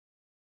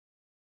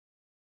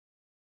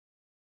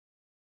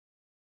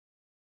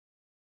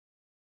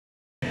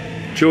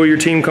Jewel, your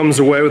team comes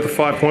away with a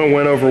 5-point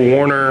win over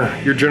Warner.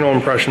 Your general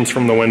impressions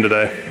from the win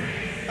today?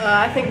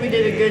 I think we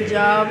did a good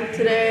job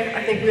today.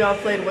 I think we all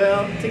played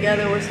well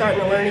together. We're starting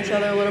to learn each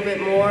other a little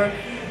bit more.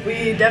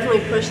 We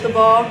definitely pushed the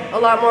ball a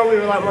lot more. We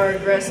were a lot more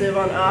aggressive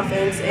on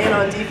offense and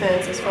on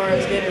defense as far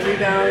as getting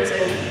rebounds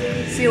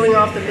and sealing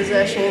off the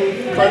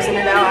possession, closing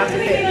it out after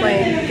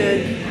playing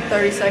good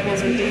 30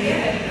 seconds of D.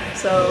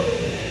 So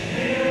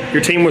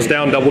your team was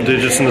down double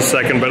digits in the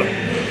second, but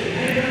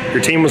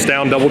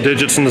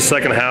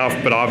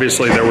half, but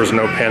obviously there was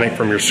no panic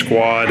from your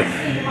squad.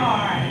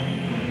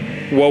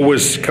 What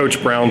was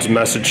Coach Brown's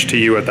message to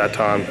you at that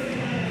time?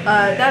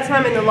 At that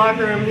time in the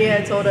locker room, he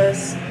had told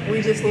us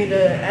we just need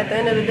to, at the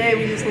end of the day,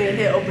 we just need to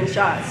hit open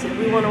shots. If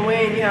we want to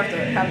win, you have to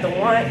have the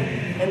want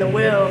and the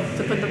will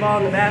to put the ball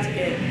in the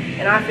basket.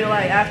 And I feel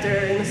like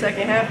in the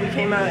second half, we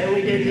came out and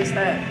we did just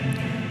that.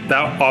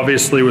 That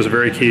obviously was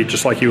very key,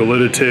 just like you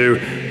alluded to.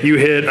 You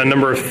hit a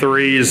number of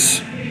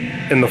threes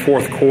in the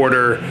fourth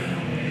quarter.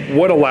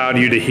 What allowed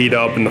you to heat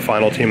up in the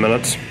final 2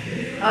 minutes?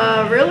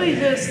 Really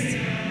just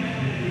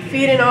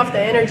feeding off the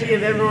energy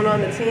of everyone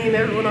on the team,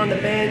 everyone on the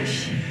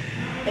bench,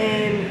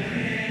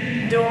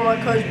 and doing what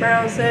Coach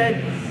Brown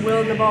said,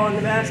 willing the ball in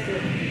the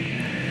basket.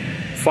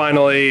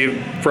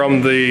 Finally,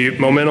 from the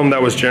momentum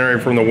that was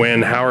generated from the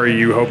win, how are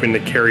you hoping to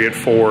carry it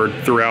forward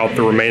throughout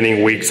the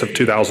remaining weeks of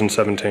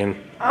 2017?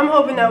 I'm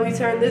hoping that we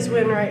turn this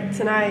win right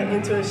tonight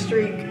into a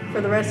streak for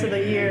the rest of the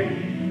year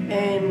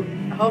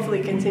and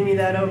hopefully continue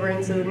that over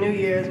into the new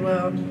year as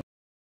well.